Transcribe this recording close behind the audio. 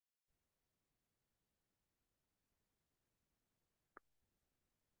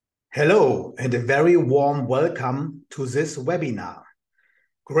Hello and a very warm welcome to this webinar.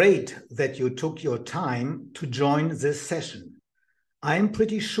 Great that you took your time to join this session. I'm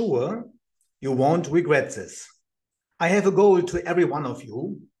pretty sure you won't regret this. I have a goal to every one of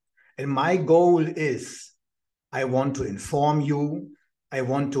you, and my goal is I want to inform you, I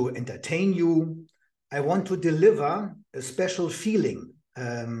want to entertain you, I want to deliver a special feeling,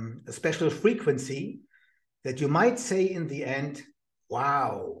 a special frequency that you might say in the end,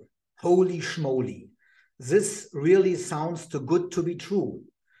 wow, holy schmoly, this really sounds too good to be true,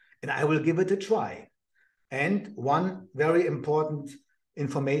 and I will give it a try. And one very important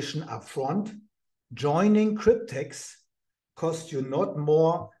information up front, joining Cryptex costs you not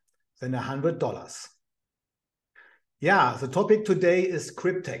more than $100. Yeah, the topic today is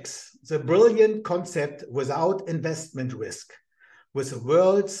Cryptex, the brilliant concept without investment risk, with the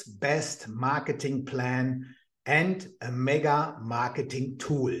world's best marketing plan and a mega marketing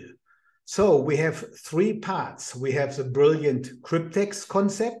tool. So we have three parts. We have the brilliant Cryptex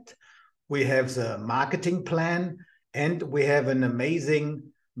concept, we have the marketing plan, and we have an amazing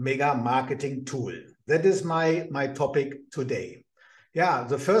mega marketing tool. That is my topic today. Yeah,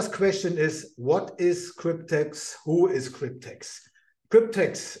 the first question is, what is Cryptex? Who is Cryptex?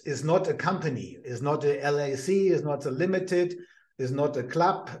 Cryptex is not a company, is not a LAC, is not a limited, is not a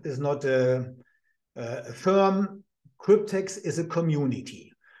club, is not a firm. Cryptex is a community.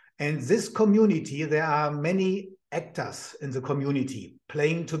 And this community, there are many actors in the community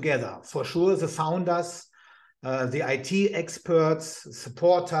playing together. For sure, the founders, the IT experts,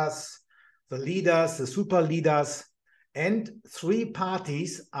 supporters, the leaders, the super leaders, and three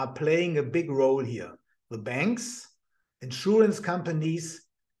parties are playing a big role here. The banks, insurance companies,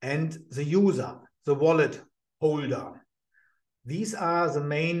 and the user, the wallet holder. These are the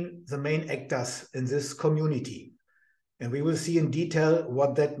main actors in this community. And we will see in detail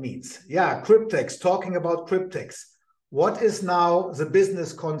what that means. Yeah, Cryptex, talking about Cryptex. What is now the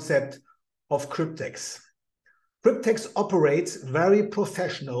business concept of Cryptex? Cryptex operates very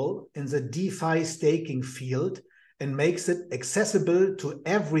professional in the DeFi staking field and makes it accessible to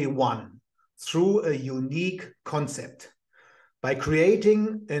everyone through a unique concept. By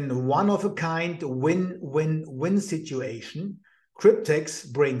creating a one-of-a-kind win-win-win situation,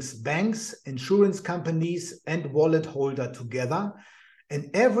 Cryptex brings banks, insurance companies, and wallet holder together, and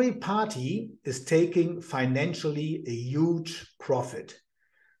every party is taking financially a huge profit.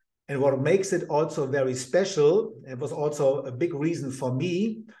 And what makes it also very special, it was also a big reason for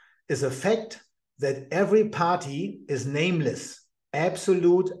me, is the fact that every party is nameless.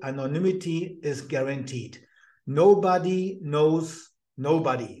 Absolute anonymity is guaranteed. Nobody knows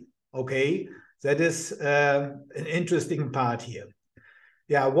nobody, okay? That is an interesting part here.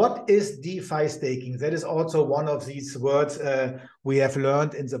 Yeah, what is DeFi staking? That is also one of these words we have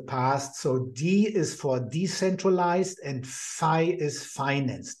learned in the past. So D is for decentralized and Fi is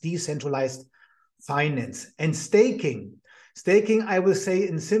finance, decentralized finance. And staking, I will say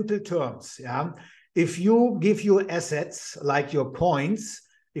in simple terms, yeah. If you give your assets, like your coins,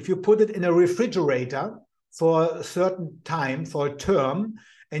 if you put it in a refrigerator for a certain time, for a term,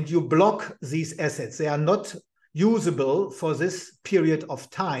 and you block these assets, they are not usable for this period of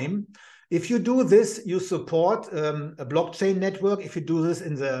time. If you do this, you support a blockchain network. If you do this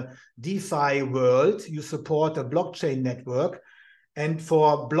in the DeFi world, you support a blockchain network. And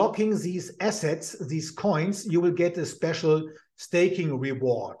for blocking these assets, these coins, you will get a special staking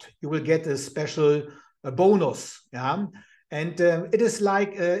reward. You will get a special bonus. Yeah? And it is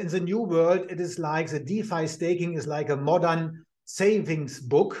like in the new world, it is like the DeFi staking is like a modern savings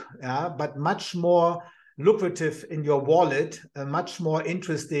book, yeah, but much more lucrative in your wallet, much more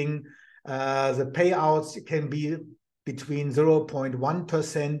interesting. The payouts can be between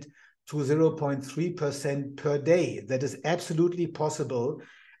 0.1% to 0.3% per day. That is absolutely possible.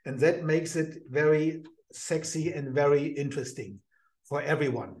 And that makes it very sexy and very interesting for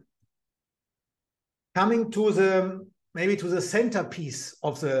everyone. Coming to maybe to the centerpiece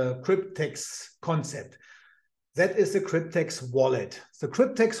of the Cryptex concept. That is the Cryptex wallet. The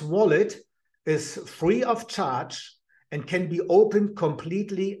Cryptex wallet is free of charge and can be opened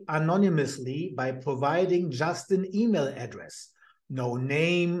completely anonymously by providing just an email address. No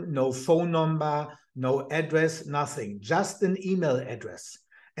name, no phone number, no address, nothing, just an email address.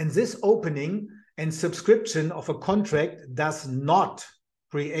 And this opening and subscription of a contract does not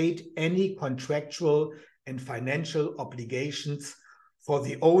create any contractual and financial obligations for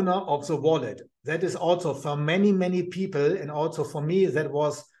the owner of the wallet. That is also for many, many people, and also for me, that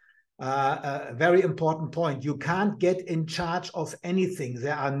was a very important point. You can't get in charge of anything.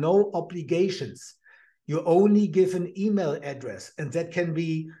 There are no obligations. You only give an email address, and that can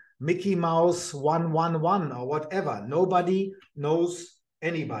be Mickey Mouse 111 or whatever. Nobody knows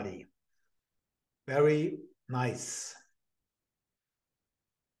anybody. Very nice.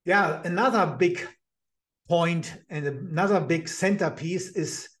 Yeah, another big point and another big centerpiece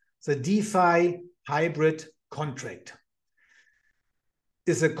is the DeFi hybrid contract.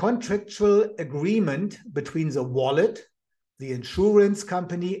 It's a contractual agreement between the wallet, the insurance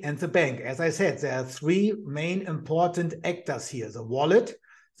company, and the bank. As I said, there are three main important actors here: the wallet,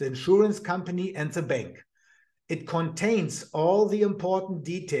 the insurance company, and the bank. It contains all the important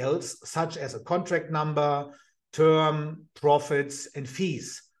details, such as a contract number, term, profits, and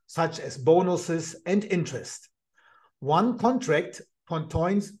fees, such as bonuses and interest. One contract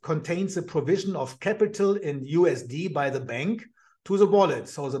contains the provision of capital in USD by the bank to the wallet.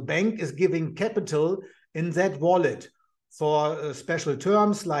 So the bank is giving capital in that wallet for special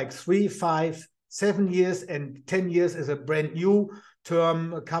terms like 3, 5, 7 years, and 10 years is a brand new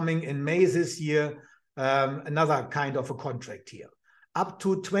term coming in May this year. Another kind of a contract here. Up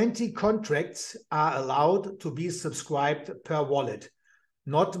to 20 contracts are allowed to be subscribed per wallet,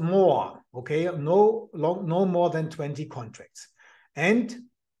 not more, okay? No more than 20 contracts. And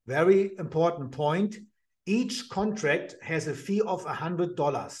very important point, each contract has a fee of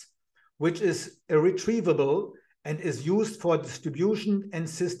 $100, which is irretrievable and is used for distribution and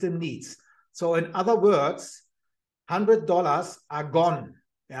system needs. So in other words, $100 are gone.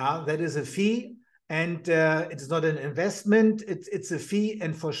 Yeah, that is a fee, and it's not an investment. It's a fee,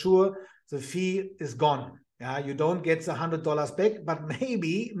 and for sure the fee is gone. Yeah, you don't get the $100 back, but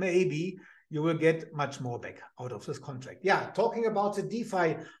maybe you will get much more back out of this contract. Yeah, talking about the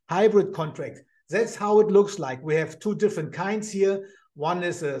DeFi hybrid contract, that's how it looks like. We have two different kinds here. One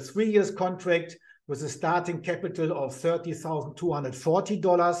is a 3 years contract with a starting capital of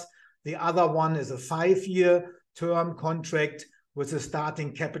 $30,240. The other one is a 5-year term contract with a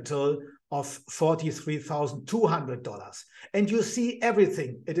starting capital of $43,200. And you see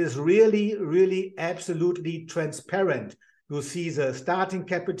everything. It is really, really absolutely transparent. You see the starting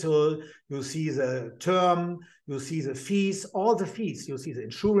capital, you see the term, you see the fees, all the fees. You see the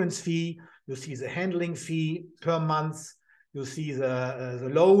insurance fee, you see the handling fee per month, you see the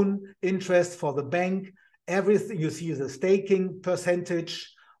loan interest for the bank, everything. You see the staking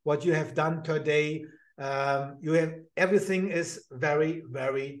percentage, what you have done per day. Everything is very,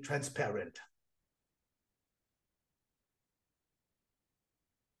 very transparent.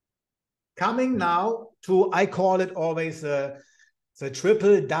 Coming now to, I call it always the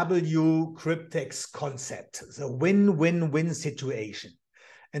triple W Cryptex concept, the win-win-win situation.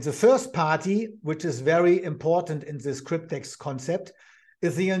 And the first party, which is very important in this Cryptex concept,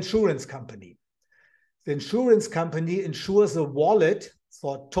 is the insurance company. The insurance company insures the wallet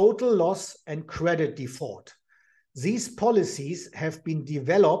for total loss and credit default. These policies have been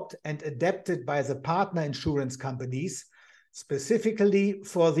developed and adapted by the partner insurance companies specifically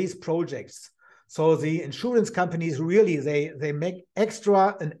for these projects. So the insurance companies really, they make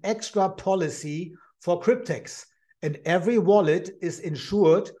an extra policy for Cryptex, and every wallet is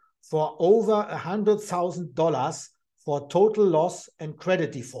insured for over $100,000 for total loss and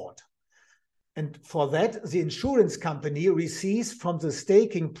credit default. And for that, the insurance company receives from the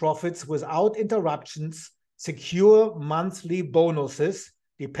staking profits without interruptions secure monthly bonuses,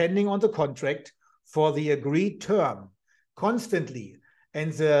 depending on the contract, for the agreed term, constantly.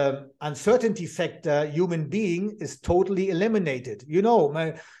 And the uncertainty factor, human being, is totally eliminated. You know,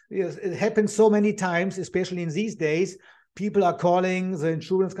 it happens so many times, especially in these days. People are calling the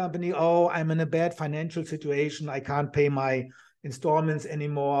insurance company, oh, I'm in a bad financial situation. I can't pay my installments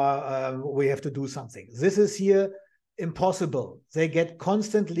anymore. We have to do something. This is here impossible. They get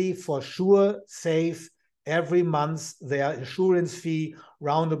constantly, for sure, safe every month their insurance fee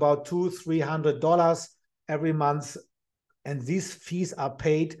round about $200-300 every month, and these fees are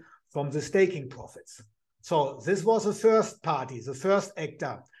paid from the staking profits. So this was the first party, the first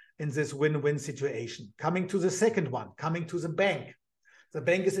actor in this win-win situation. Coming to the second one, coming to the bank. The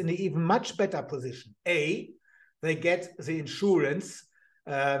bank is in an even much better position. They get the insurance,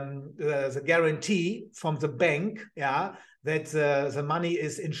 the guarantee from the bank, yeah, that the money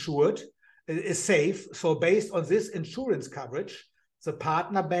is insured, is safe. So based on this insurance coverage, the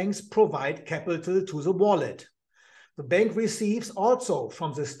partner banks provide capital to the wallet. The bank receives also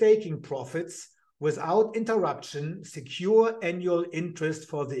from the staking profits without interruption secure annual interest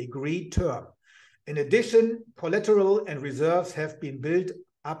for the agreed term. In addition, collateral and reserves have been built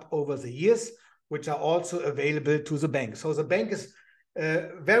up over the years, which are also available to the bank. So the bank is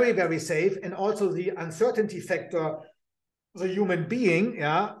very, very safe. And also the uncertainty factor, the human being,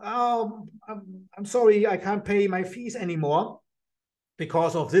 yeah, oh, I'm sorry, I can't pay my fees anymore.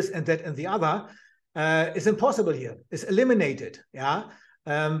 because of this and that and the other, is impossible here. It's eliminated, yeah,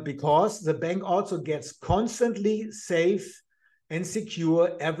 because the bank also gets constantly safe and secure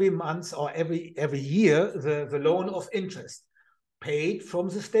every month or every year the loan of interest paid from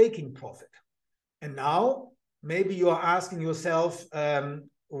the staking profit. And now maybe you are asking yourself,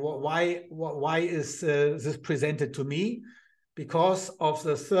 why is this presented to me? Because of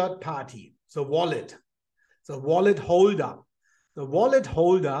the third party, the wallet holder. The wallet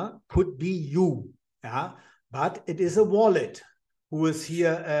holder could be you, yeah, but it is a wallet who is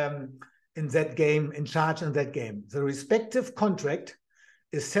here in that game, in charge in that game. The respective contract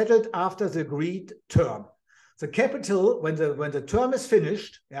is settled after the agreed term. The capital, when the term is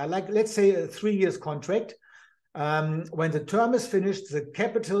finished, yeah, like let's say a 3 years contract, when the term is finished, the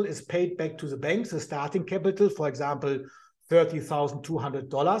capital is paid back to the bank, the starting capital, for example,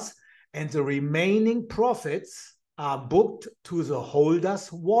 $30,200, and the remaining profits are booked to the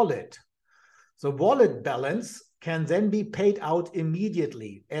holder's wallet. The wallet balance can then be paid out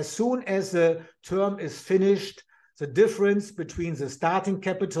immediately. As soon as the term is finished, the difference between the starting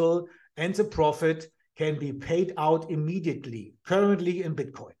capital and the profit can be paid out immediately, currently in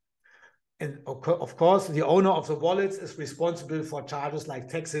Bitcoin. And of course, the owner of the wallets is responsible for charges like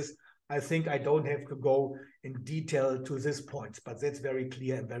taxes. I think I don't have to go in detail to this point, but that's very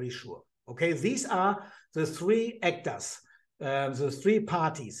clear and very sure. Okay, these are the three actors, the three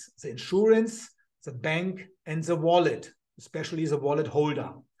parties, the insurance, the bank, and the wallet, especially the wallet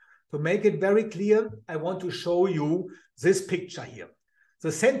holder. To make it very clear, I want to show you this picture here.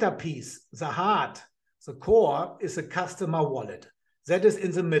 The centerpiece, the heart, the core is a customer wallet. That is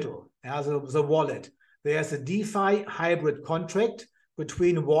in the middle, yeah, the wallet. There's a DeFi hybrid contract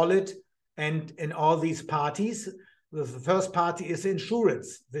between wallet and all these parties. The first party is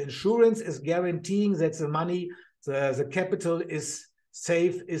insurance. The insurance is guaranteeing that the money, the capital is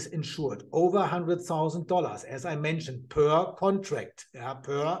safe, is insured. Over $100,000, as I mentioned, per contract, yeah,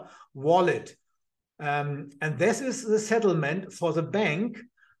 per wallet. And this is the settlement for the bank,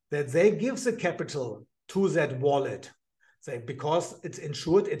 that they give the capital to that wallet. Because it's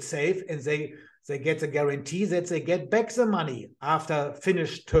insured, it's safe, and they get the guarantee that they get back the money after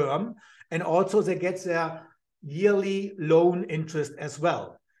finished term, and also they get their yearly loan interest as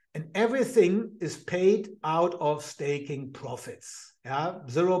well. And everything is paid out of staking profits, yeah,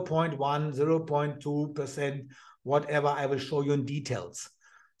 0.1, 0.2%, whatever. I will show you in details.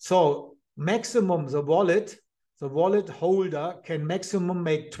 So maximum, the wallet holder can maximum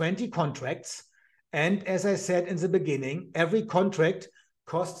make 20 contracts. And as I said in the beginning, every contract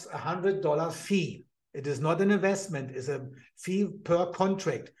costs a $100 fee. It is not an investment, it's a fee per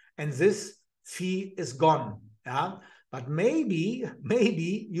contract. And this fee is gone. Yeah? But maybe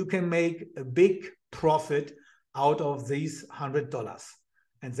you can make a big profit out of these $100.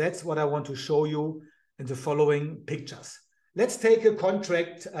 And that's what I want to show you in the following pictures. Let's take a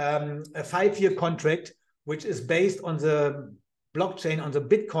contract, a 5-year contract, which is based on the blockchain, on the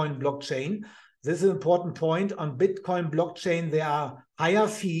Bitcoin blockchain. This is an important point. On Bitcoin blockchain, there are higher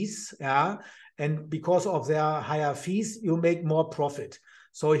fees, yeah, and because of their higher fees, you make more profit.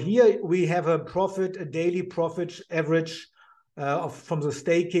 So here we have a profit, a daily profit average from the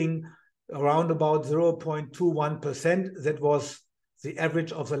staking around about 0.21%. That was the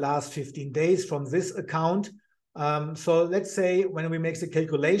average of the last 15 days from this account. So let's say when we make the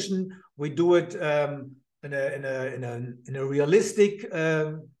calculation, we do it in a realistic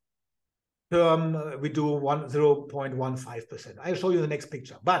term, we do 0.15%. I'll show you the next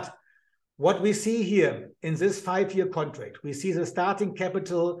picture. But what we see here in this 5-year contract, we see the starting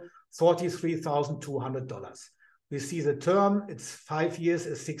capital, $43,200. We see the term, it's 5 years,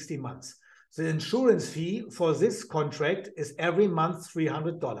 is 60 months. The insurance fee for this contract is every month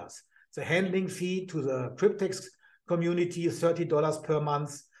 $300. The handling fee to the Cryptex community is $30 per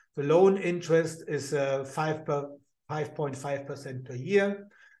month. The loan interest is 5.5% per year.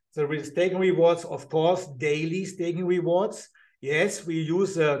 The staking rewards, of course, daily staking rewards. Yes, we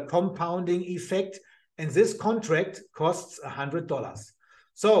use a compounding effect, and this contract costs $100.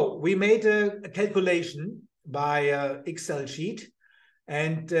 So we made a calculation by an Excel sheet.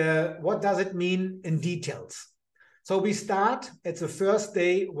 And what does it mean in details? So we start at the first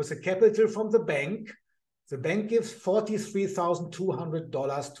day with a capital from the bank. The bank gives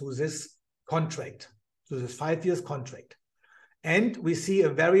 $43,200 to this contract, to this 5 years contract. And we see a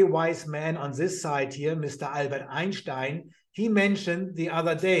very wise man on this side here, Mr. Albert Einstein. He mentioned the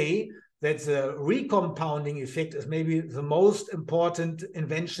other day that the recompounding effect is maybe the most important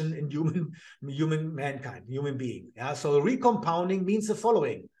invention in human being. Yeah? So recompounding means the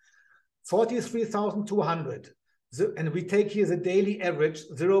following: 43,200. and we take here the daily average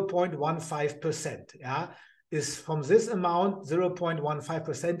 0.15%. Yeah, is from this amount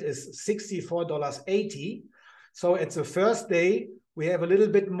 0.15% is $64.80. So it's the first day we have a little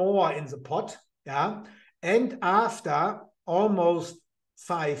bit more in the pot. Yeah, and after almost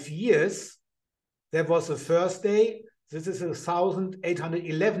 5 years, that was the first day. This is the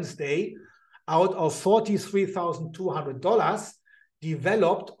 1,811th day out of $43,200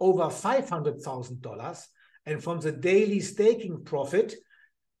 developed over $500,000. And from the daily staking profit,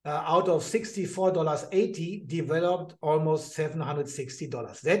 out of $64.80, developed almost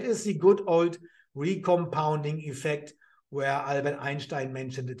 $760. That is the good old recompounding effect where Albert Einstein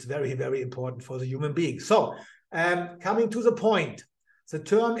mentioned it's very, very important for the human being. So coming to the point, the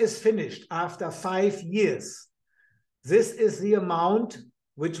term is finished after 5 years. This is the amount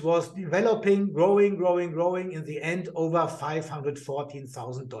which was developing, growing in the end over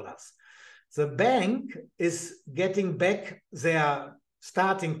 $514,000. The bank is getting back their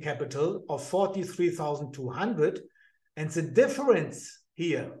starting capital of $43,200, and the difference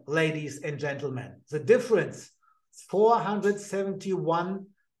here, ladies and gentlemen, the difference,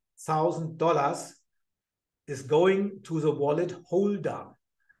 $471,000 is going to the wallet holder,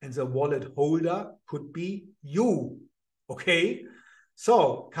 and the wallet holder could be you. Okay,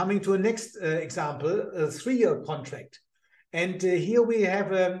 so coming to a next example, a 3-year contract. And here we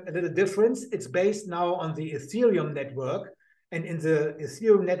have a little difference. It's based now on the Ethereum network. And in the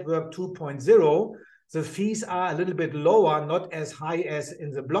Ethereum network 2.0, the fees are a little bit lower, not as high as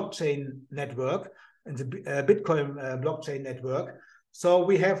in the blockchain network, in the Bitcoin blockchain network. So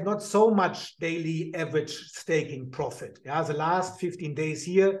we have not so much daily average staking profit. Yeah, the last 15 days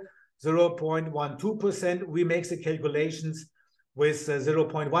here, 0.12%. We make the calculations with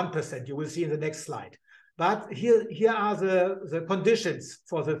 0.1%. You will see in the next slide. But here are the conditions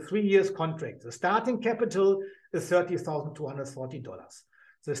for the 3 years contract. The starting capital is $30,240.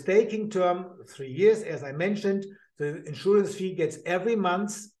 The staking term, 3 years, as I mentioned. The insurance fee gets every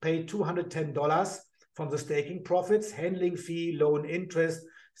month paid $210 from the staking profits, handling fee, loan interest,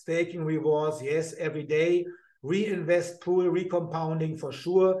 staking rewards, yes, every day, reinvest pool, recompounding for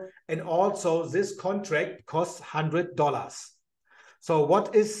sure. And also this contract costs $100. So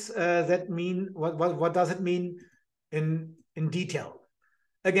what is that mean? What does it mean in detail?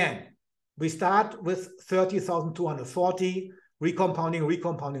 Again, we start with 30,240,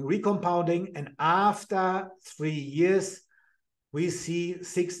 recompounding, and after 3 years, we see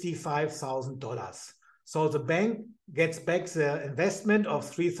 $65,000. So the bank gets back the investment of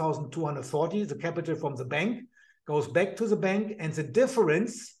 3,240, the capital from the bank, goes back to the bank, and the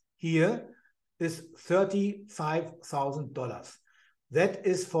difference here is $35,000. That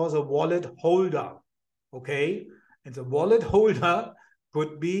is for the wallet holder, okay? And the wallet holder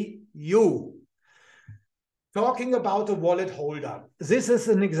could be you. Talking about a wallet holder, this is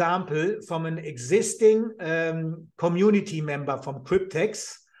an example from an existing community member from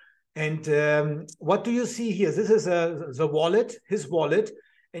Cryptex. And what do you see here? This is the wallet, his wallet,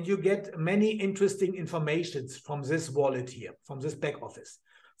 and you get many interesting informations from this wallet here, from this back office.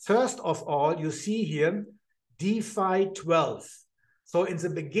 First of all, you see here DeFi 12. So in the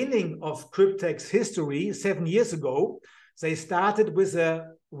beginning of Cryptex history, 7 years ago, they started with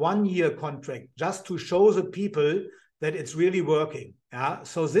a 1-year contract just to show the people that it's really working. Yeah?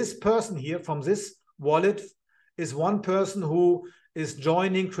 So this person here from this wallet is one person who is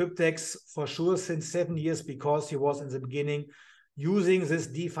joining Cryptex for sure since 7 years because he was in the beginning using this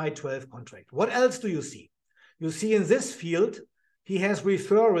DeFi 12 contract. What else do you see? You see in this field, he has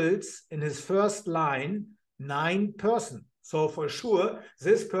referrals in his first line, 9 persons. So for sure,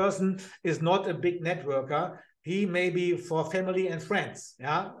 this person is not a big networker. He may be for family and friends.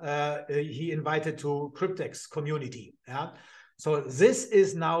 Yeah, he invited to Cryptex community. Yeah, so this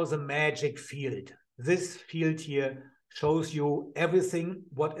is now the magic field. This field here shows you everything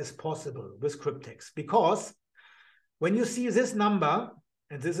what is possible with Cryptex, because when you see this number,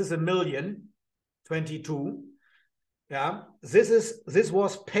 and this is 1,022, yeah, this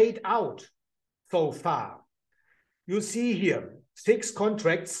was paid out so far. You see here 6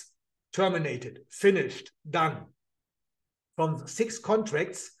 contracts terminated, finished, done. From 6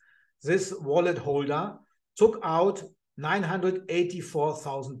 contracts, this wallet holder took out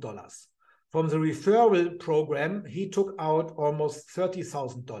 $984,000. From the referral program, he took out almost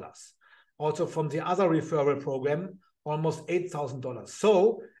 $30,000. Also from the other referral program, almost $8,000.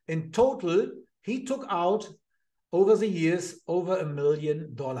 So in total, he took out over the years over $1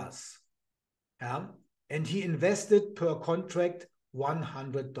 million. Yeah? And he invested per contract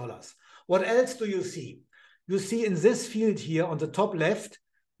 $100. What else do you see? You see in this field here on the top left,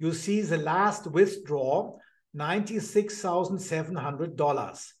 you see the last withdrawal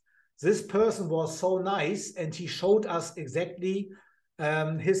 $96,700. This person was so nice, and he showed us exactly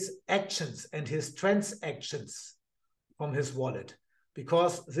his actions and his transactions from his wallet,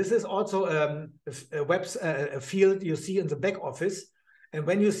 because this is also a field you see in the back office. And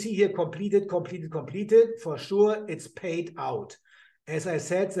when you see here completed, for sure it's paid out. As I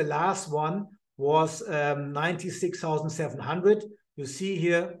said, the last one was 96,700. You see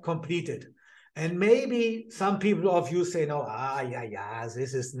here completed. And maybe some people of you say, no, yeah,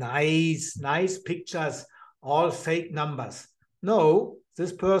 this is nice pictures, all fake numbers. No,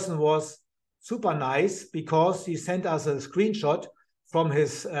 this person was super nice, because he sent us a screenshot from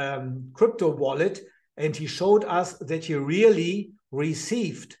his crypto wallet, and he showed us that he really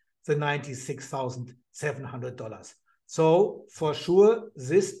received the $96,700. So for sure,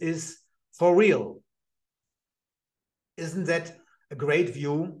 this is for real. Isn't that a great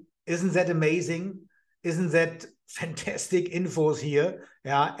view? Isn't that amazing? Isn't that fantastic infos here?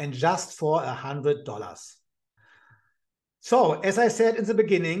 Yeah, and just for $100. So as I said in the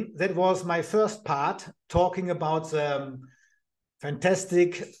beginning, that was my first part, talking about the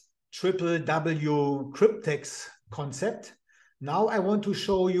fantastic W Cryptex concept. Now I want to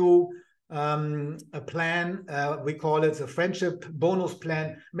show you a plan. We call it the friendship bonus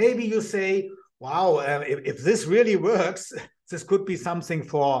plan. Maybe you say, wow, if this really works, this could be something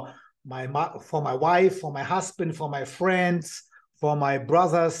for my wife, for my husband, for my friends, for my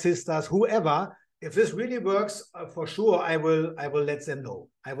brothers, sisters, whoever. If this really works, for sure, I will let them know.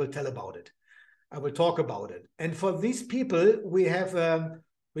 I will tell about it. I will talk about it. And for these people, we have,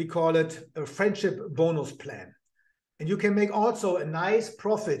 we call it a friendship bonus plan. And you can make also a nice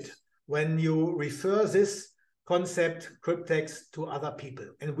profit when you refer this concept, Cryptex, to other people.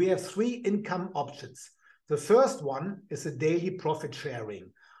 And we have 3 income options. The first one is a daily profit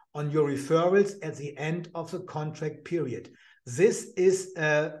sharing on your referrals at the end of the contract period. This is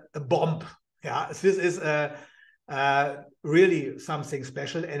a bomb. Yeah, this is really something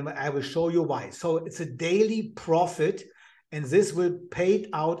special, and I will show you why. So it's a daily profit, and this will pay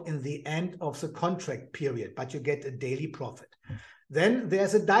out in the end of the contract period, but you get a daily profit. Then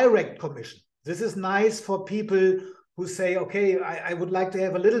there's a direct commission. This is nice for people who say, okay, I would like to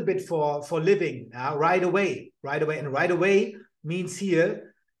have a little bit for living right away. And right away means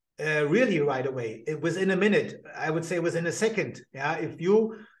here, really right away, within a minute, I would say within a second. Yeah, if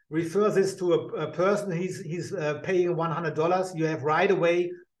you refer this to a person, he's paying $100, you have right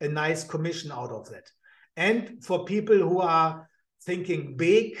away a nice commission out of that. And for people who are thinking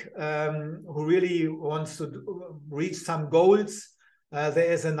big, who really wants to reach some goals,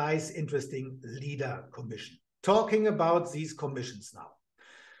 there is a nice, interesting leader commission. Talking about these commissions now.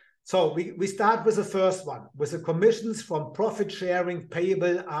 So we start with the first one, with the commissions from profit sharing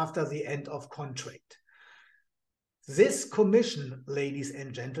payable after the end of contract. This commission, ladies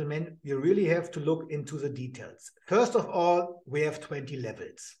and gentlemen, you really have to look into the details. First of all, we have 20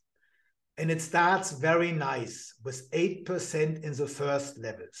 levels. And it starts very nice with 8% in the first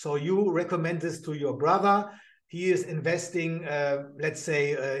level. So you recommend this to your brother. He is investing, let's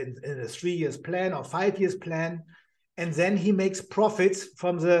say, in a 3 years plan or 5 years plan. And then he makes profits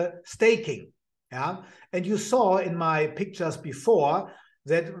from the staking. Yeah. And you saw in my pictures before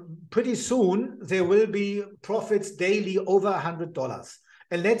that pretty soon there will be profits daily over $100.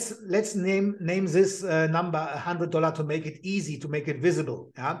 And let's name this number $100 to make it easy, to make it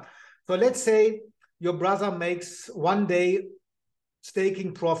visible. Yeah. So let's say your brother makes one day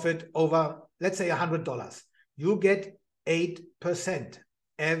staking profit over, let's say, $100. You get 8%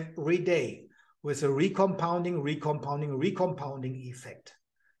 every day with a recompounding effect.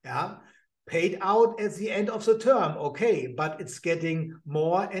 Yeah. Paid out at the end of the term, okay, but it's getting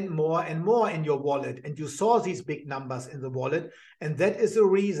more and more and more in your wallet. And you saw these big numbers in the wallet. And that is the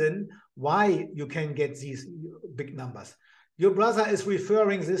reason why you can get these big numbers. Your brother is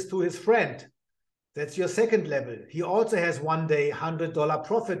referring this to his friend. That's your second level. He also has one day $100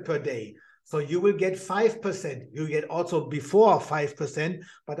 profit per day. So you will get 5%. You get also before 5%,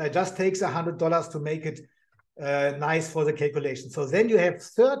 but I just take the $100 to make it nice for the calculation. So then you have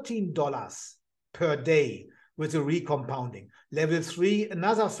 $13 per day with the recompounding. Level 3,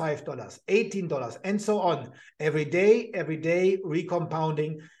 another $5, $18, and so on. Every day,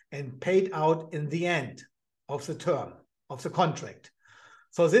 recompounding and paid out in the end of the term, of the contract.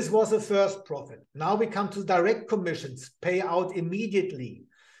 So this was the first profit. Now we come to direct commissions, pay out immediately.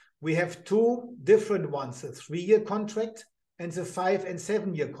 We have 2 different ones, the 3-year contract and the 5- and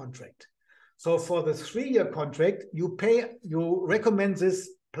 7-year contract. So for the 3-year contract, you recommend this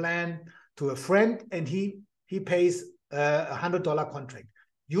plan to a friend, and he pays a $100 contract.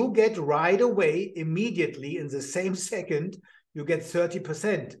 you get right away, immediately, in the same second, you get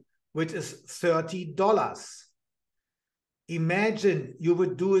 30%, which is $30. Imagine you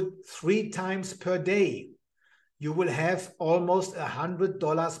would do it 3 times per day. You will have almost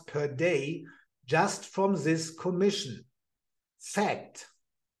 $100 per day just from this commission. Fact,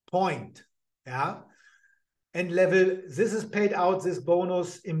 point, yeah? And level, this is paid out, this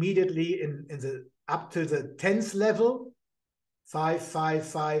bonus, immediately in the up to the 10th level, 5, 5,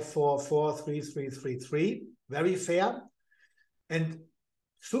 5, 4, 4, 3, 3, 3, 3, very fair. And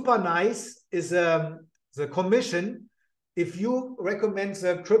super nice is the commission. If you recommend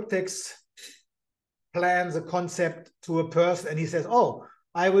the Cryptex plan, the concept, to a person, and he says, oh,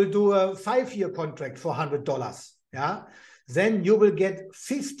 I will do a 5-year contract for $100, yeah, then you will get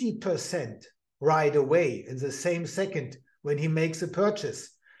 50% right away in the same second when he makes a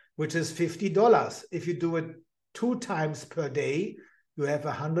purchase, which is $50. If you do it 2 times per day, you have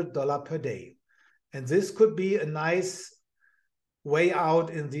 $100 per day. And this could be a nice way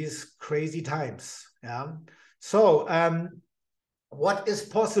out in these crazy times. Yeah. So what is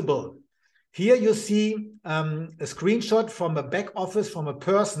possible? Here you see a screenshot from a back office from a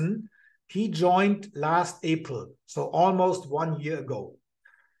person. He joined last April, so almost 1 year ago.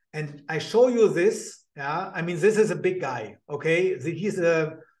 And I show you this. Yeah, I mean, this is a big guy. Okay, he's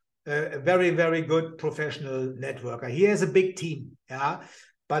a very, very good professional networker. He has a big team. Yeah,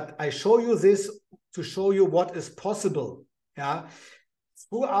 but I show you this to show you what is possible. Yeah,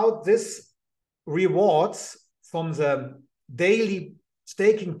 throughout this rewards from the daily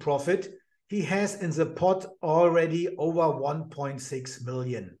staking profit, he has in the pot already over 1.6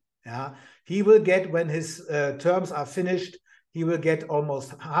 million. Yeah, he will get, when his terms are finished, he will get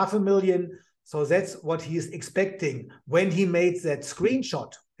almost 500,000. So that's what he is expecting when he made that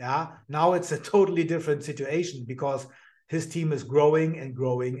screenshot. Yeah, now it's a totally different situation because his team is growing and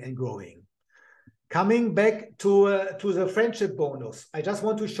growing and growing. Coming back to the friendship bonus, I just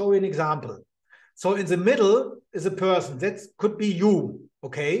want to show you an example. So in the middle is a person, that could be you,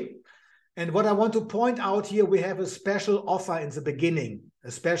 okay? And what I want to point out here, we have a special offer in the beginning,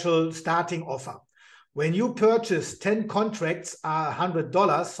 a special starting offer. When you purchase 10 contracts are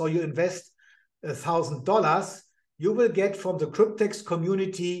 $100, so you invest $1,000, you will get from the Cryptex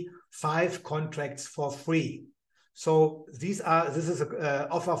community 5 contracts for free. So this is an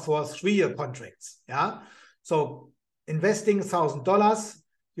offer for 3-year contracts. Yeah. So investing $1,000,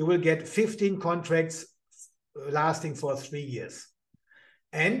 you will get 15 contracts lasting for 3 years.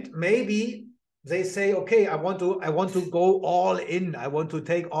 And maybe they say, okay, I want to go all in. I want to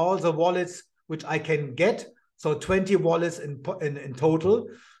take all the wallets which I can get. So 20 wallets in total.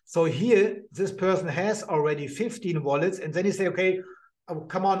 So here, this person has already 15 wallets. And then you say, okay,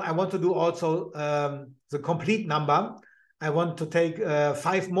 come on, I want to do also the complete number. I want to take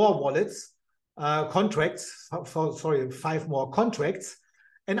 5 more wallets, contracts, 5 more contracts.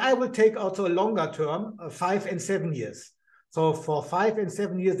 And I will take also a longer term, 5 and 7 years. So for 5 and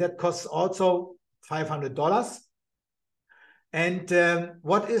 7 years, that costs also $500. And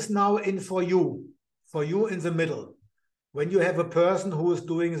what is now in for you? For you in the middle, when you have a person who is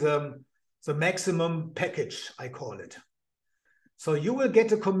doing the maximum package, I call it. So you will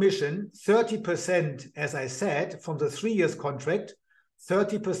get a commission, 30%, as I said, from the 3 years contract,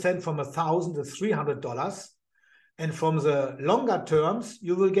 30% from $1,000 to $300. And from the longer terms,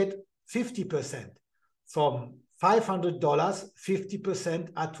 you will get 50%. From $500, 50%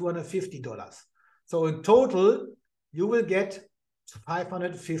 are $250. So in total, you will get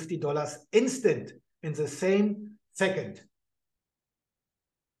 $550 instant in the same second.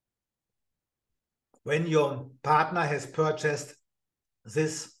 When your partner has purchased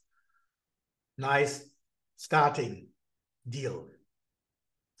this nice starting deal.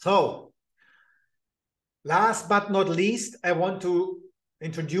 So, last but not least, I want to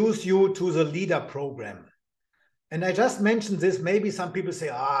introduce you to the leader program. And I just mentioned this. Maybe some people say,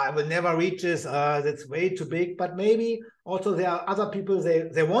 I will never reach this. That's way too big. But maybe also there are other people,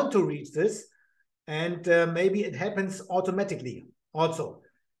 they want to reach this. And maybe it happens automatically also.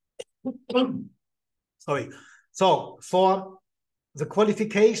 Sorry. So for the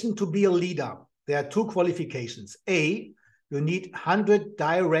qualification to be a leader, there are 2 qualifications. A, you need 100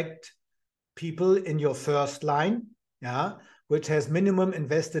 direct people in your first line, yeah, which has minimum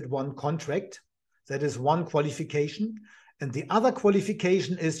invested 1 contract. That is 1 qualification. And the other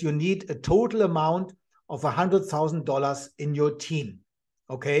qualification is you need a total amount of $100,000 in your team.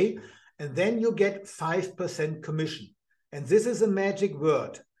 Okay. And then you get 5% commission. And this is a magic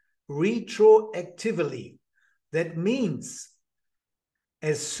word, retroactively. That means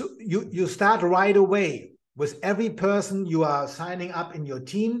as you start right away with every person you are signing up in your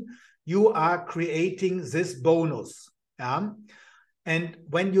team, you are creating this bonus. Yeah? And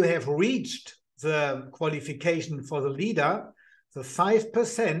when you have reached the qualification for the leader, the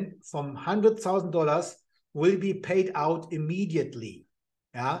 5% from $100,000 will be paid out immediately.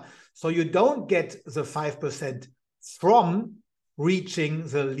 Yeah? So you don't get the 5% from reaching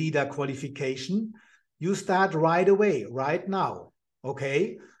the leader qualification. You start right away, right now.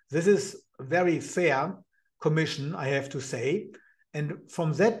 Okay? This is very fair commission, I have to say. And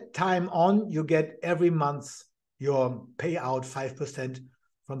from that time on, you get every month your payout 5%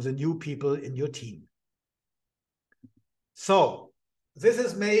 from the new people in your team. So this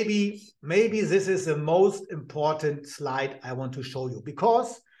is maybe this is the most important slide I want to show you,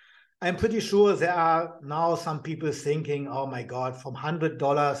 because I'm pretty sure there are now some people thinking, oh my God, from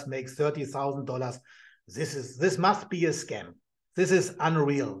 $100 makes $30,000. This must be a scam. This is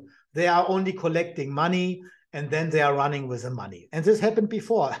unreal. They are only collecting money and then they are running with the money. And this happened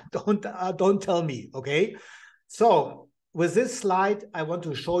before. Don't tell me, okay? So with this slide, I want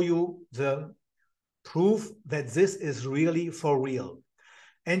to show you the proof that this is really for real.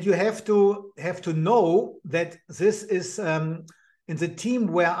 And you have to know that this is in the team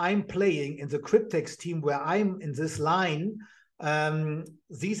where I'm playing, in the Cryptex team where I'm in this line,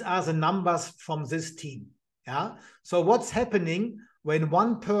 these are the numbers from this team. Yeah. So what's happening when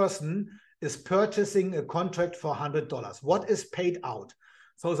one person is purchasing a contract for $100? What is paid out?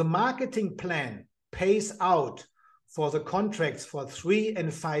 So the marketing plan pays out for the contracts for 3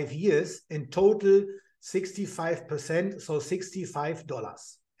 and 5 years, in total 65%, so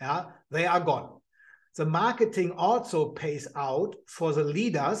 $65. Yeah, they are gone. The marketing also pays out for the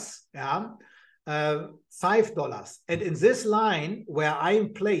leaders, yeah, $5. And in this line where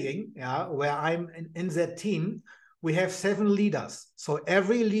I'm playing, yeah, where I'm in that team, we have 7 leaders. So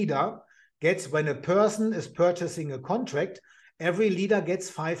every leader gets, when a person is purchasing a contract, every leader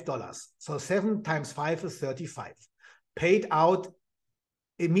gets $5. So 7 times 5 is 35, paid out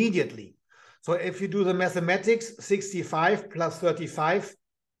immediately. So if you do the mathematics, 65 plus 35,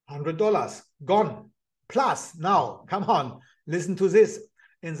 $100 gone. Plus, now, come on, listen to this.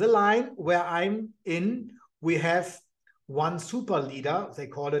 In the line where I'm in, we have one super leader, they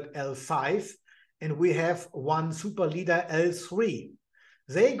call it L5, and we have one super leader, L3.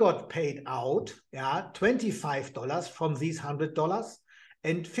 They got paid out, yeah, $25 from these $100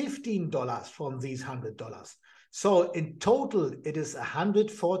 and $15 from these $100. So in total, it is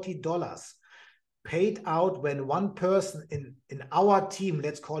 $140 paid out when one person in our team,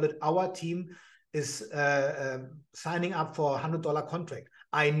 let's call it our team, is signing up for a $100 contract.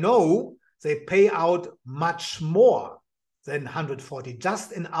 I know they pay out much more than 140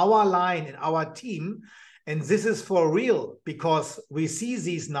 just in our line, in our team. And this is for real, because we see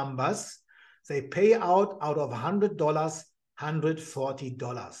these numbers. They pay out of $100,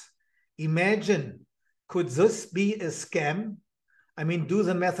 $140. Imagine, could this be a scam? I mean, do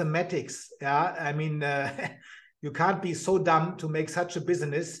the mathematics. Yeah, I mean, you can't be so dumb to make such a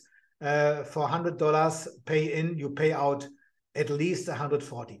business. For $100 pay in, you pay out at least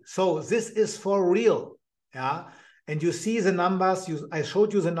 140. So this is for real. Yeah, and you see the numbers. I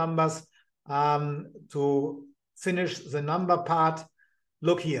showed you the numbers to finish the number part.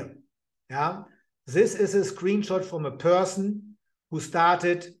 Look here. Yeah, this is a screenshot from a person who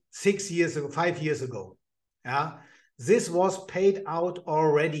started 6 years ago, 5 years ago. Yeah, this was paid out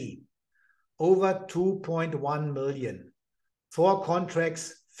already, over 2.1 million. 4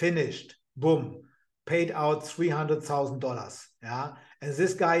 contracts finished, boom, paid out $300,000. Yeah, and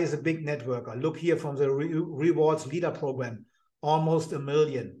this guy is a big networker. Look here from the rewards leader program, almost $1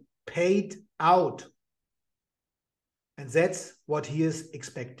 million paid out. And that's what he is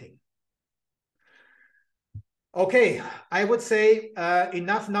expecting. Okay, I would say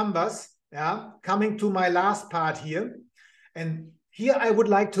enough numbers. Yeah, coming to my last part here. And here I would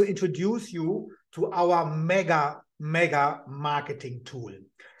like to introduce you to our mega marketing tool.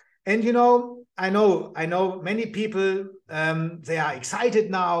 And you know, I know many people, they are excited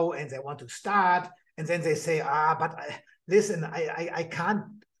now and they want to start, and then they say, but listen, I can't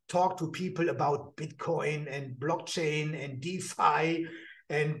talk to people about Bitcoin and blockchain and DeFi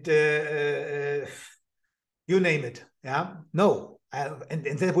and you name it. Yeah, no, and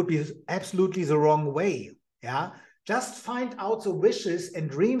that would be absolutely the wrong way. Yeah, just find out the wishes and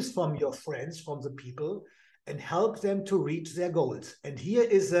dreams from your friends, from the people, and help them to reach their goals. And here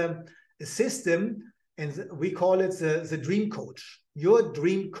is a system, and we call it the dream coach, your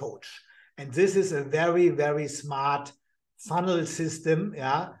dream coach. And this is a very smart funnel system,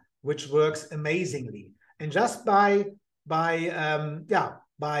 yeah, which works amazingly. And just by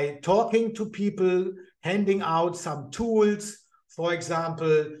talking to people, handing out some tools. For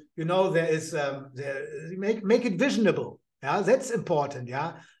example, you know, make it visionable. Yeah, that's important.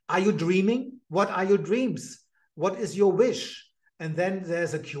 Yeah. Are you dreaming? What are your dreams? What is your wish? And then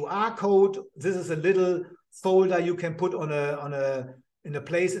there's a QR code. This is a little folder you can put in a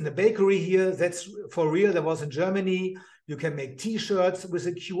place in the bakery here. That's for real. That was in Germany. You can make T-shirts with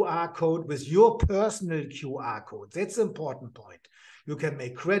a QR code, with your personal QR code. That's an important point. You can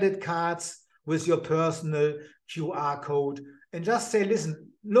make credit cards with your personal QR code and just say, listen,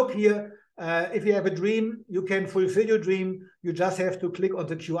 look here. If you have a dream, you can fulfill your dream. You just have to click on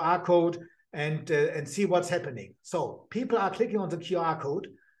the QR code and see what's happening. So people are clicking on the QR code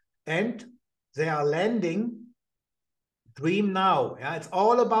and they are landing. Dream now. Yeah, it's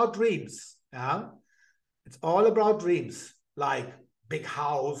all about dreams. Yeah, it's all about dreams, like big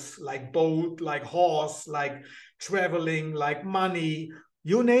house, like boat, like horse, like traveling, like money,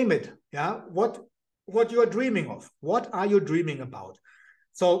 you name it. Yeah, what you are dreaming of. What are you dreaming about?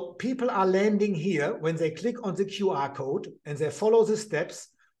 So people are landing here when they click on the QR code and they follow the steps.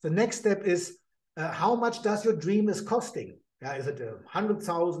 The next step is how much does your dream is costing? Yeah, is it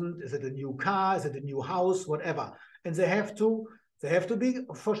 100,000? Is it a new car? Is it a new house? Whatever. And they have to be,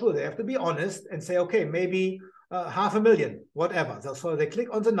 for sure, they have to be honest and say, okay, maybe 500,000, whatever. So they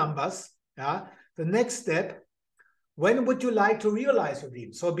click on the numbers. Yeah. The next step, when would you like to realize your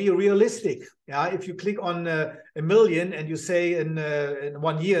dream? So be realistic. Yeah. If you click on 1 million and you say in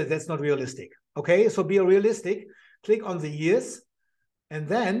 1 year, that's not realistic. Okay. So be realistic. Click on the years. And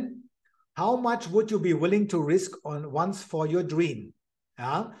then how much would you be willing to risk on once for your dream?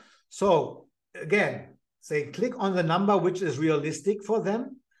 Yeah. So again, say click on the number which is realistic for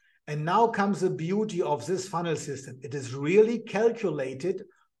them. And now comes the beauty of this funnel system. It is really calculated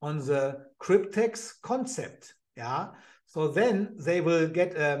on the Cryptex concept. Yeah. So then they will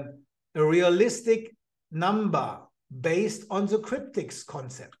get a realistic number based on the Cryptex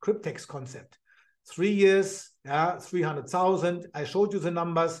concept. 3 years, yeah, 300,000. I showed you the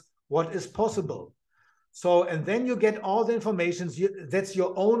numbers, what is possible. So, and then you get all the information. That's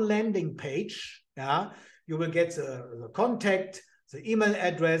your own landing page. Yeah. You will get the contact, the email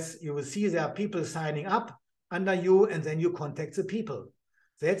address. You will see there are people signing up under you, and then you contact the people.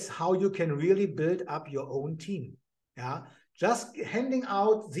 That's how you can really build up your own team. Yeah, just handing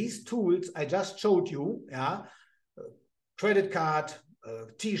out these tools I just showed you. Yeah, credit card,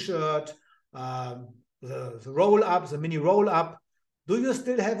 T-shirt, the roll up, the mini roll up. Do you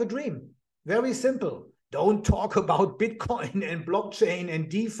still have a dream? Very simple. Don't talk about Bitcoin and blockchain and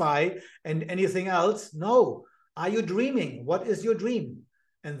DeFi and anything else. No. Are you dreaming? What is your dream?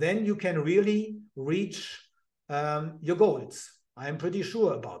 And then you can really reach your goals. I'm pretty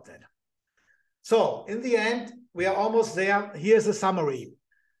sure about that. So in the end, we are almost there. Here's a summary.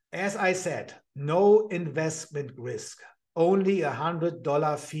 As I said, no investment risk. Only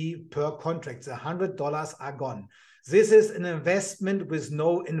 $100 fee per contract. The $100 are gone. This is an investment with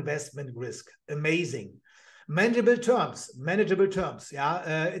no investment risk. Amazing. Manageable terms.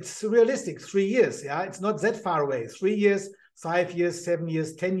 Yeah, it's realistic. 3 years. Yeah, it's not that far away. 3 years, 5 years, 7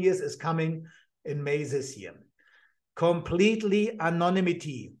 years, 10 years is coming in May this year. Completely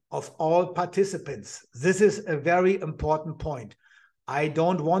anonymity of all participants. This is a very important point. I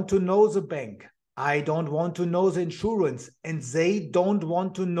don't want to know the bank. I don't want to know the insurance, and they don't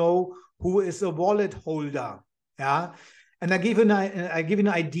want to know who is a wallet holder. Yeah, and I give you an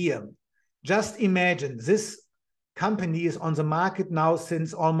idea. Just imagine this company is on the market now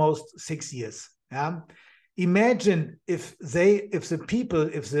since almost 6 years. Yeah, imagine if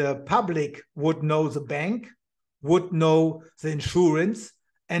the public would know the bank, would know the insurance,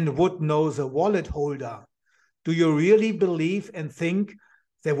 and would know the wallet holder. Do you really believe and think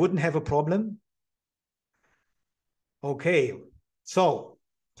they wouldn't have a problem? Okay, so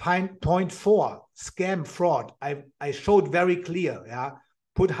point 4, scam fraud. I showed very clear. Yeah,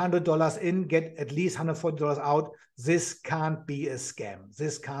 put $100 in, get at least $140 out. This can't be a scam.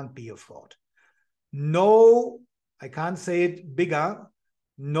 This can't be a fraud. No, I can't say it bigger.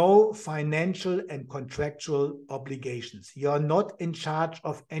 No financial and contractual obligations. You're not in charge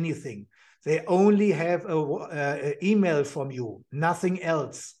of anything. They only have an email from you, nothing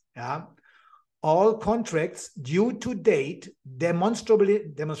else. Yeah. All contracts due to date,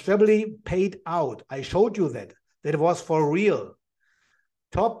 demonstrably paid out. I showed you that. That was for real.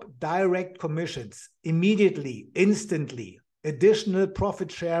 Top direct commissions, immediately, instantly, additional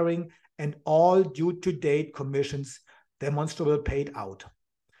profit sharing, and all due to date commissions, demonstrable paid out.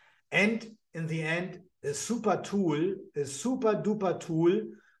 And in the end, a super duper tool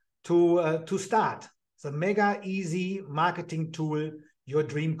to start. The mega easy marketing tool, your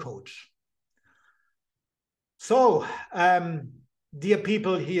dream coach. So, dear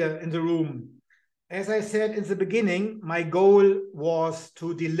people here in the room, as I said in the beginning, my goal was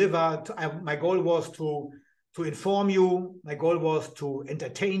to deliver, my goal was to inform you, my goal was to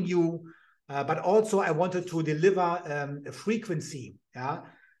entertain you, but also I wanted to deliver a frequency, a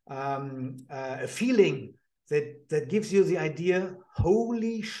feeling that gives you the idea,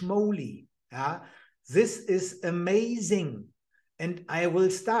 holy schmoly, this is amazing. And I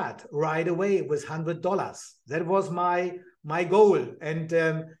will start right away with $100. That was my goal. And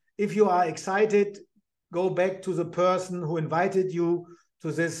if you are excited, go back to the person who invited you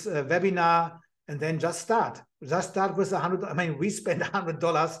to this webinar and then just start. Just start with $100. I mean, we spend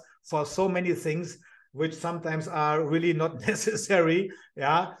 $100 for so many things, which sometimes are really not necessary.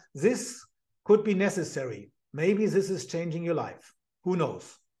 Yeah, this could be necessary. Maybe this is changing your life. Who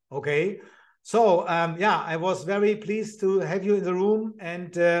knows? Okay. So, yeah, I was very pleased to have you in the room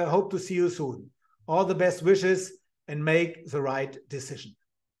and hope to see you soon. All the best wishes and make the right decision.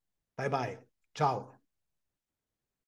 Bye-bye. Ciao.